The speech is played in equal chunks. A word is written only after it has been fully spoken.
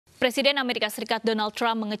Presiden Amerika Serikat Donald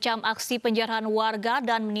Trump mengecam aksi penjarahan warga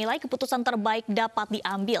dan menilai keputusan terbaik dapat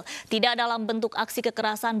diambil tidak dalam bentuk aksi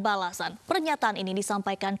kekerasan balasan. Pernyataan ini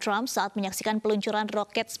disampaikan Trump saat menyaksikan peluncuran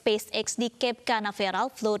roket SpaceX di Cape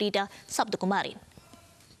Canaveral, Florida, Sabtu kemarin.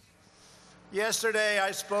 Yesterday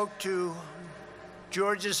I spoke to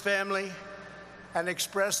George's family and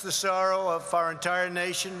expressed the sorrow of our entire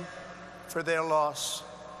nation for their loss.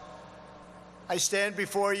 I stand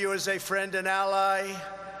before you as a friend and ally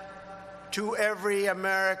to every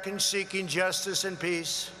American seeking justice and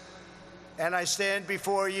peace, and I stand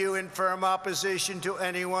before you in firm opposition to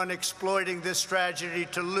anyone exploiting this tragedy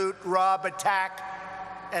to loot, rob, attack,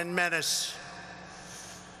 and menace.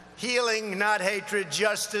 Healing, not hatred,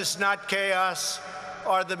 justice, not chaos,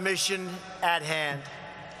 are the mission at hand.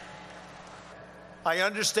 I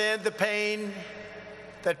understand the pain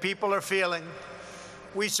that people are feeling.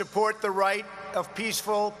 We support the right of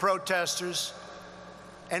peaceful protesters,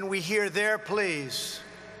 and we hear their pleas.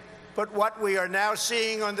 But what we are now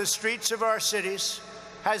seeing on the streets of our cities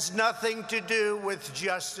has nothing to do with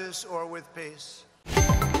justice or with peace.